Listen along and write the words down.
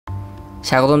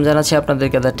স্বাগতম জানাচ্ছি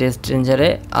আপনাদেরকে দ্য টেস্ট রেঞ্জারে।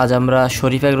 আজ আমরা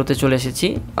শরীফ এগ্রোতে চলে এসেছি।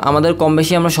 আমাদের কম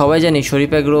বেশি আমরা সবাই জানি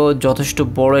শরীফ এগ্রো যথেষ্ট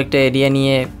বড় একটা এরিয়া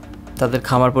নিয়ে তাদের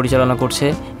খামার পরিচালনা করছে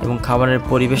এবং খামারের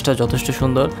পরিবেশটা যথেষ্ট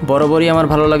সুন্দর। বরাবরই আমার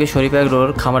ভালো লাগে শরীফ এগ্রোর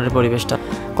খামারের পরিবেশটা।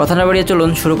 কথা না বাড়িয়ে চলুন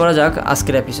শুরু করা যাক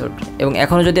আজকের এপিসোড। এবং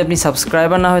এখনও যদি আপনি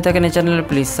সাবস্ক্রাইবার না হয়ে থাকেন এই চ্যানেলে,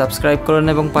 প্লিজ সাবস্ক্রাইব করুন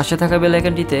এবং পাশে থাকা বেল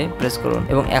আইকনটিতে প্রেস করুন।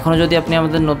 এবং এখনও যদি আপনি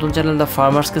আমাদের নতুন চ্যানেল দ্য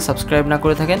ফার্মার্সকে সাবস্ক্রাইব না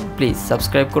করে থাকেন, প্লিজ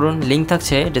সাবস্ক্রাইব করুন, লিঙ্ক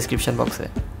থাকছে ডেসক্রিপশন বক্সে।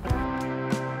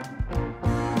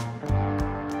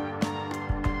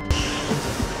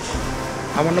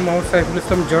 আমার নাম মোহাম্মদ সাইফুল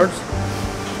ইসলাম জর্জ।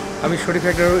 আমি শরীফ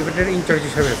এগ্রোর ইনচার্জ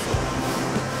হিসাবে আছি।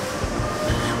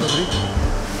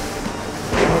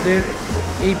 আমাদের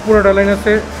এই পুরোটা লাইন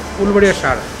আছে উলবাড়িয়া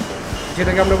সার,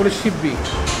 যেটাকে আমরা বলি শিববি।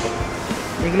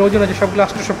 এগুলো ওজন আছে সবগুলো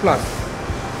 800 প্লাস,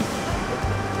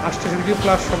 800 কেজি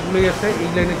প্লাস সবগুলোই আছে এই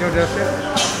লাইনে জর্জ আছে।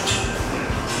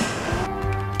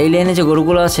 এই লাইনে যে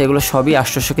গরুগুলো আছে এগুলো সবই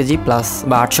 800 কেজি প্লাস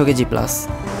বা 800 কেজি প্লাস।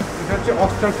 এটা হচ্ছে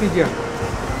অস্ট্রাল ফ্রিজিয়ান,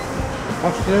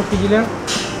 অস্ট্রেলিয়ান ফ্রিজিয়ান।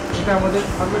 এটা আমাদের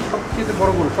ফার্মের সবচেয়ে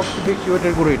বড় গরু, সবচেয়ে বেশি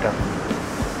ওয়েটের গরু।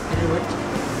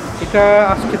 এটা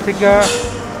আজকে থেকে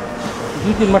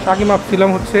 2-3 মাস আগে মাপছিলাম,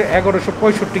 হচ্ছে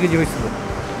 1165 কেজি হয়েছিল।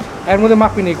 এর মধ্যে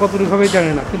মাপি নেই, কতটুকুভাবে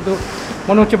জানি না, কিন্তু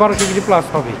মনে হচ্ছে 1200 কেজি প্লাস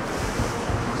হবে।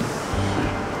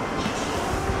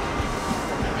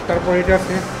 তারপর এটা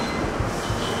আছে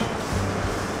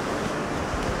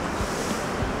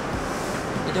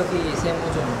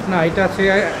না, এটা আছে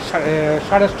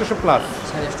 850 প্লাস,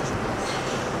 850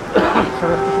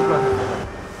 প্লাস।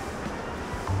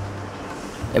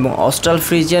 এবং অস্ট্রাল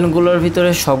ফ্রিজিয়ানগুলোর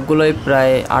ভিতরে সবগুলোই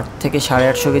প্রায় 8 থেকে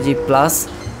 850 কেজি প্লাস।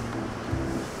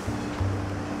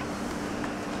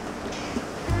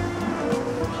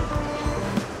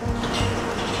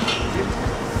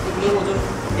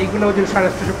 এইগুলো ওজন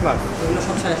 850 প্লাস, এগুলো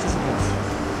সব 850 প্লাস।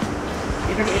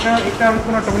 এটা আমি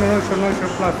কোনো একটা 900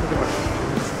 প্লাস হতে পারে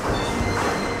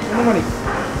অনুমানিক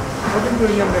ওজন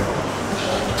করে নিয়ে আমরা।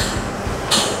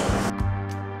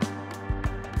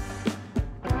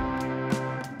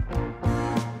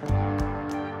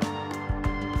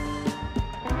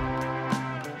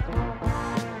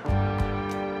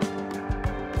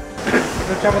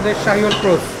 হচ্ছে আমাদের শাহিওয়াল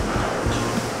ক্রস,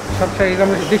 সব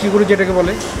দেশি গরু যেটাকে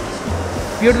বলে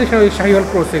পিওর দেশি শাহিওয়াল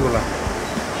ক্রস। এগুলো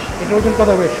এটা ওজন কত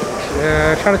হবে?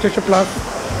 650 প্লাস,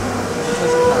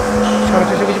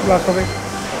 650 কেজি প্লাস হবে।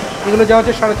 এগুলো যা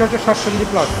হচ্ছে 650-700 কেজি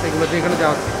প্লাস। এগুলো যেখানে যা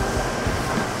আছে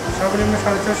সর্বনিম্ন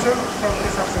 450, সর্বোচ্চ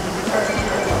 700 কেজি।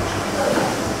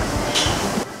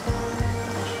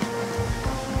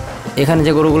 এখানে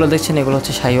যে গরুগুলো দেখছেন এগুলো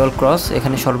হচ্ছে শাহিওয়াল ক্রস।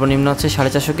 এখানে সর্বনিম্ন আছে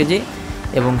 450 কেজি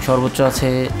এবং সর্বোচ্চ আছে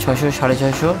 600,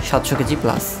 650, 700 কেজি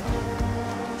প্লাস।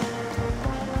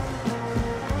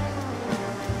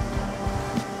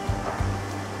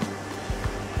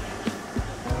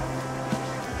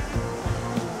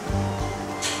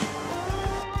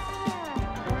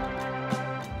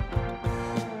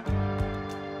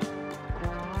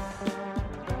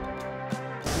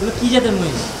 কি জাতের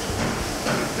মহিষ?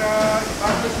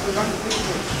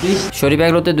 শরীফ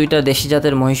এগ্রোতে 2টা দেশি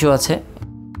জাতের মহিষও আছে।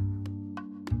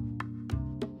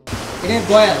 এটা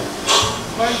গয়াল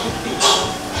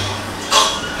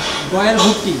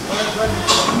ভুট্টি।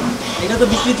 এটা তো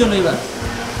বিক্রির জন্য এবার।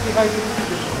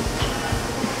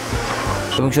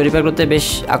 এবং শরীফ এগ্রোতে বেশ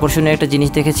আকর্ষণীয় একটা জিনিস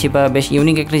দেখেছি বা বেশ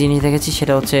ইউনিক একটা জিনিস দেখেছি,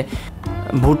 সেটা হচ্ছে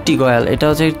ভুট্টি গয়াল। এটা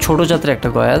হচ্ছে ছোট জাতের একটা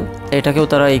গয়াল, এটাকেও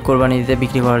তারা এই কোরবানিতে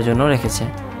বিক্রি করার জন্য রেখেছে।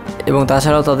 এবং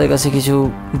তাছাড়াও তাদের কাছে কিছু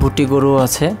ভুট্টি গরুও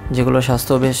আছে যেগুলো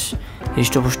স্বাস্থ্য বেশ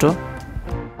হৃষ্টপুষ্ট।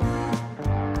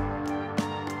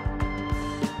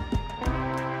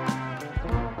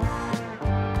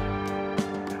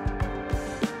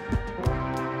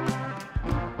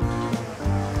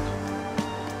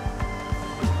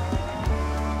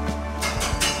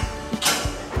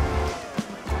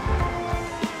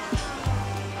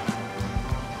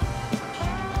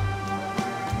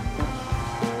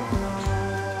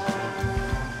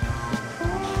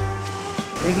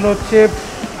 এগুলো হচ্ছে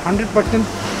 100%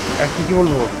 কী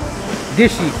বলবো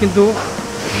দেশি, কিন্তু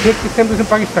দেখতে 10%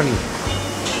 পাকিস্তানি।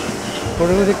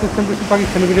 ওটা দেখতে 10%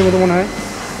 পাকিস্তানি গরুর মতো মনে হয়,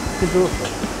 কিন্তু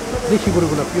দেশি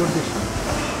গরুগুলো পিওর দেশি।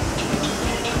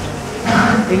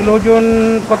 এগুলো ওজন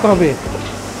কত হবে?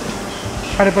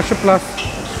 550 প্লাস।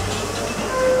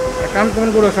 একটা আনকমন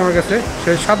গরু আছে আমার কাছে, সে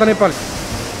সাদা নেপালি।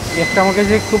 একটা আমার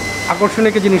কাছে খুব আকর্ষণীয়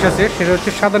একটা জিনিস আছে, সেটা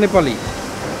হচ্ছে সাদা নেপালি।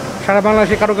 সারা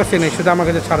বাংলাদেশে কারো কাছে নেই, শুধু আমার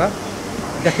কাছে ছাড়া।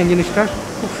 দেখেন জিনিসটা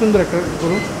খুব সুন্দর একটা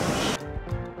গরু।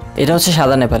 এটা হচ্ছে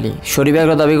সাদা নেপালি। শরীফ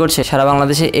এগ্রো দাবি করছে সারা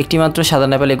বাংলাদেশে একটি মাত্র সাদা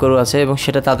নেপালি গরু আছে এবং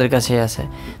সেটা তাদের কাছেই আছে।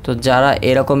 তো যারা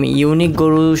এরকম ইউনিক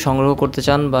গরু সংগ্রহ করতে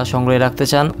চান বা সংগ্রহে রাখতে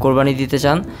চান, কোরবানি দিতে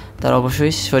চান, তারা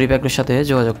অবশ্যই শরীফ এগ্রোর সাথে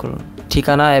যোগাযোগ করুন।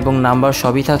 ঠিকানা এবং নাম্বার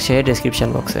সবই থাকছে ডেসক্রিপশন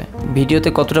বক্সে। ভিডিওতে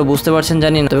কতটা বুঝতে পারছেন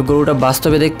জানি না, তবে গরুটা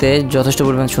বাস্তবে দেখতে যথেষ্ট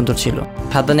পরিমাণ সুন্দর ছিল।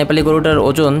 সাদা নেপালি গরুটার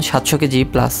ওজন 700 কেজি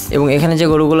প্লাস এবং এখানে যে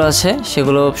গরুগুলো আছে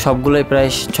সেগুলো সবগুলোই প্রায়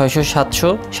 600, 700,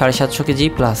 750 কেজি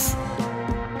প্লাস।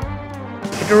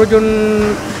 এটার ওজন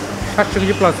 700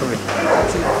 কেজি প্লাস হবে।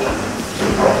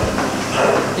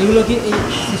 এগুলো কি এই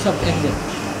সব এক জাত?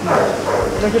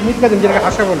 এটাকে মিটকাদিম, যেটাকে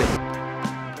হাসা বলে।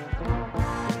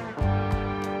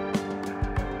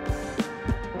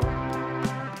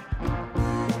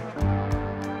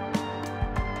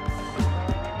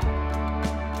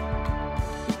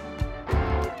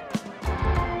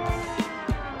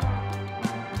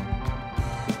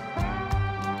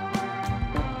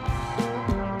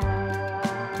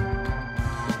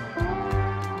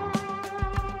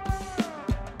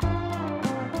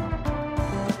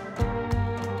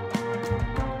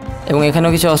 এবং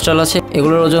এখানেও কিছু অস্ট্রাল আছে,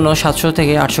 এগুলোর ওজনও 700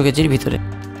 থেকে 800 কেজির ভিতরে।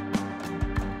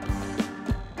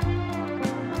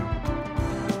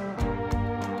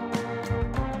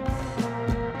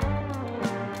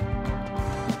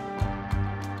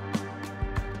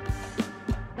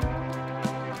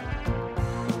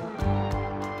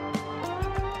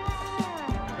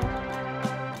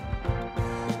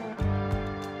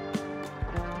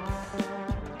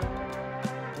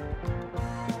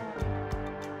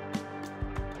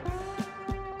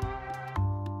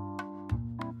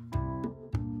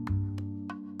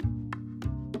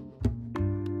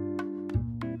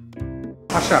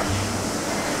 হাসা,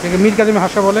 এটাকে মিটকাদিমে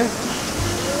হাসা বলে।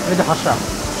 এটা হাসা।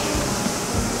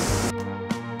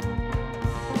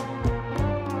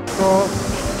 তো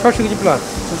 600 কেজি প্লাস।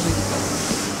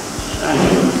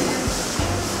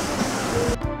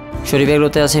 শরীফ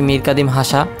এগ্রোতে আছে মীর কাদিম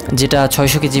হাসা, যেটা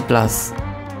 600 কেজি প্লাস।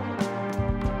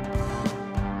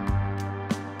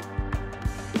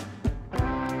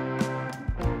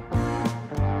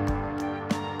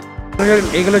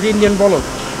 এগুলো যে ইন্ডিয়ান বলদ,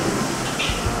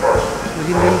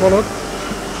 ইন্ডিয়ান বলদ,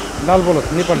 লাল বলদ,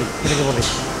 নেপালি এটাকে বলে।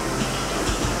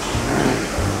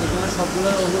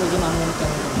 সবগুলোর ওজন আনুমানিক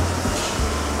কেমন?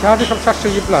 চাহাতে সব 700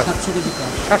 KG plus. 700 KG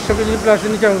plus. 700 KG plus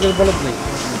নিচে আমাদের বলদ নেই।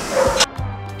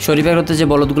 শরীফ এগ্রোতে যে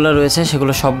বলদগুলো রয়েছে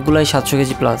সেগুলো সবগুলাই 700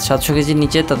 কেজি প্লাস। 700 কেজির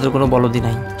নিচে তাদের কোনো বলদই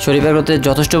নাই। শরীফ এগ্রোতে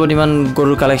যথেষ্ট পরিমাণ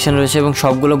গরুর কালেকশন রয়েছে এবং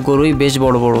সবগুলো গরুই বেশ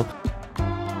বড় বড়,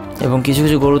 এবং কিছু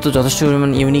কিছু গরু তো যথেষ্ট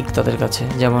পরিমাণ ইউনিক তাদের কাছে,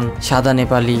 যেমন সাদা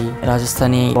নেপালি,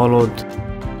 রাজস্থানী বলদ।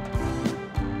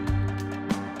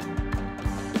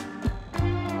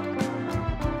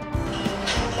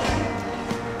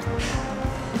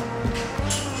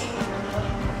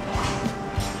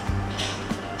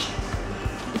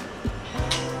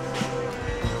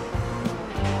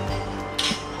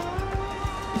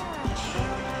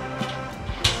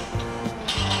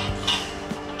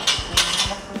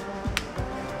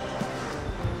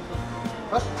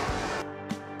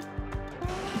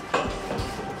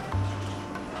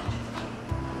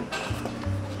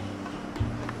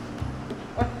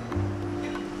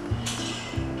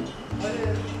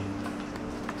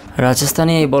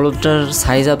 রাজস্থানী এই বলদটার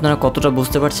সাইজ আপনারা কতটা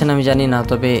বুঝতে পারছেন আমি জানি না,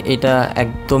 তবে এটা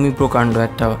একদমই প্রকাণ্ড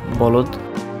একটা বলদ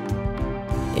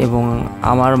এবং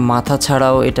আমার মাথা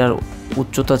ছাড়াও এটার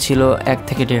উচ্চতা ছিল 1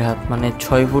 থেকে 1.5 হাত, মানে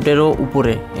 6 ফুটেরও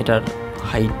উপরে এটার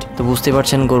হাইট। তো বুঝতে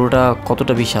পারছেন গরুটা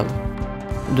কতটা বিশাল।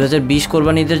 2020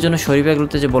 কোরবানি ঈদের জন্য শরীফ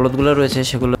এগ্রোতে যে বলদগুলো রয়েছে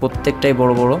সেগুলো প্রত্যেকটাই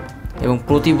বড় বড় এবং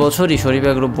প্রতি বছরই শরীফ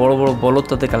এগ্রো বড় বড় বলদ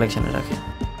তাদের কালেকশানে রাখে।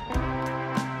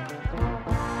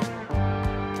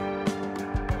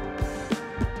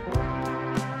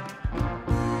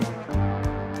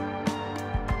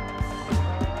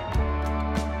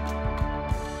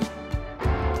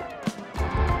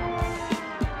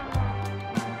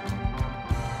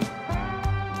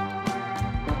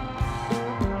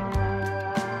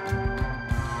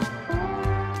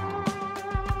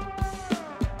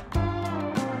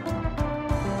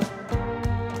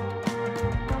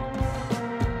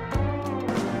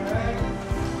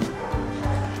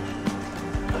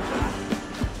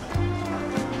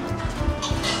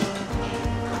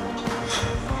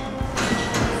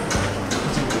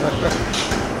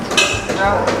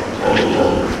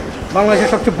 বাংলাদেশের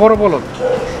সবচেয়ে বড় বলদ।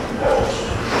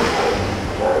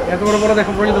 এত বড় বলদ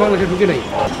এখন পর্যন্ত বাংলাদেশে ঢুকে নেই।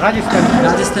 রাজস্থান।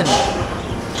 রাজস্থানী,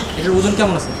 এটার ওজন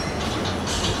কেমন আছে?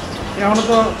 এখনো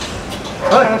তো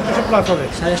 850 প্লাস হবে।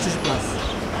 850 প্লাস।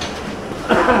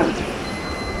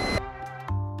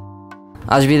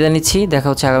 আজ বিদায় নিচ্ছি, দেখা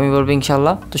হচ্ছে আগামী পর্বে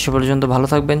ইনশাআল্লাহ। তো সে পর্যন্ত ভালো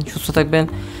থাকবেন, সুস্থ থাকবেন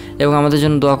এবং আমাদের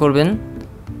জন্য দোয়া করবেন।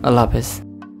 আল্লাহ হাফেজ।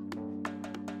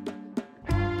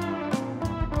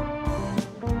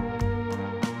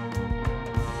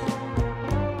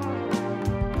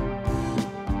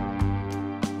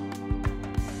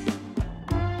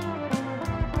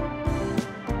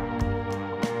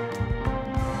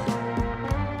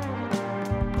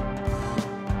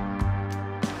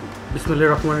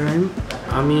 বিসমিল্লাহির রহমানির রহিম।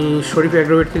 আমি শরীফ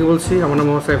অ্যাগ্রোভেট থেকে বলছি। আমার নাম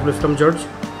মোহাম্মদ সাইফুল ইসলাম জর্জ।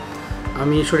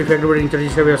 আমি শরীফ অ্যাগ্রোভেট ইনচার্জ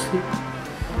হিসেবে আসছি।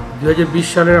 2020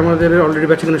 সালের আমাদের অলরেডি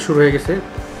বেচাকেনা শুরু হয়ে গেছে।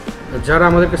 যারা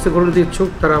আমাদের কাছে গরু নিতে ইচ্ছুক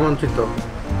তারা আমন্ত্রিত,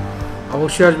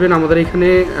 অবশ্যই আসবেন। আমাদের এখানে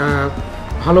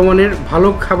ভালো মানের ভালো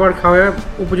খাবার খাওয়া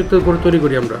উপযুক্ত গরু তৈরি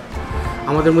করি আমরা।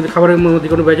 আমাদের মধ্যে খাবারের মধ্যে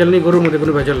কোনো ভেজাল নেই, গরুর মধ্যে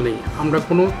কোনো ভেজাল নেই। আমরা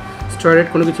কোনো স্টেরয়েড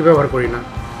কোনো কিছু ব্যবহার করি না।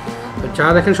 যা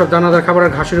দেখেন সব দানাদার খাবার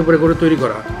আর ঘাসের উপরে গরু তৈরি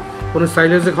করা। কোনো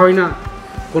সাইলেজও খাওয়াই না,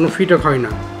 কোনো ফিটও খাওয়াই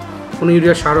না, কোনো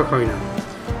ইউরিয়া সারও খাওয়াই না।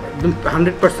 একদম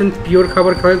 100% পিওর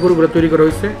খাবার খাওয়াই গরুগুলো তৈরি করা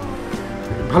হয়েছে।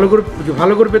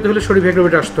 ভালো গরু পেতে হলে শরীফ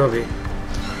অ্যাগ্রোভেটে আসতে হবে,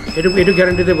 এটুকু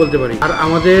গ্যারান্টিতে বলতে পারি। আর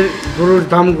আমাদের গরুর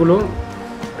দামগুলো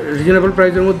রিজনেবল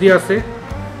প্রাইসের মধ্যে আছে।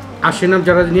 আসেন,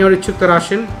 যারা নেওয়ার ইচ্ছুক তারা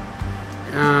আসেন।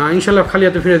 ইনশাল্লাহ খালি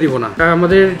হাতে ফিরে দিব না।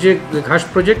 আমাদের যে ঘাস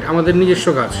প্রজেক্ট, আমাদের নিজস্ব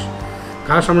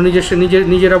ঘাস আমরা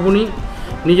নিজেরা বুনি,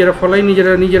 নিজেরা ফলাই,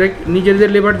 নিজেদের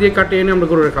লেবার দিয়ে কাটে এনে আমরা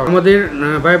গরুরে খাওয়া। আমাদের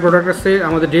বাই প্রোডাক্ট আছে,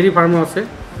 আমাদের ডেয়ারি ফার্মও আছে।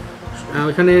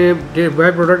 ওইখানে বাই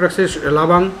প্রোডাক্ট আছে,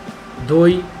 লাবাং,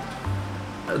 দই,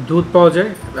 দুধ পাওয়া যায়।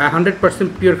 100%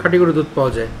 পিওর খাঁটি গরুর দুধ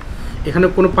পাওয়া যায়। এখানে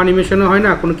কোনো পানি মেশানো হয়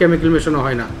না, কোনো কেমিক্যাল মেশানো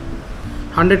হয় না।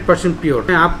 100% পিওর।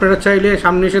 আপনারা চাইলে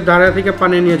সামনে এসে দাঁড়ায় থেকে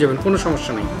পানি নিয়ে যাবেন, কোনো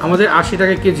সমস্যা নেই। আমাদের 80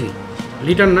 টাকা কেজি,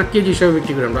 লিটার না কেজি হিসাবে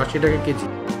বিক্রি করি আমরা, 80 টাকা কেজি।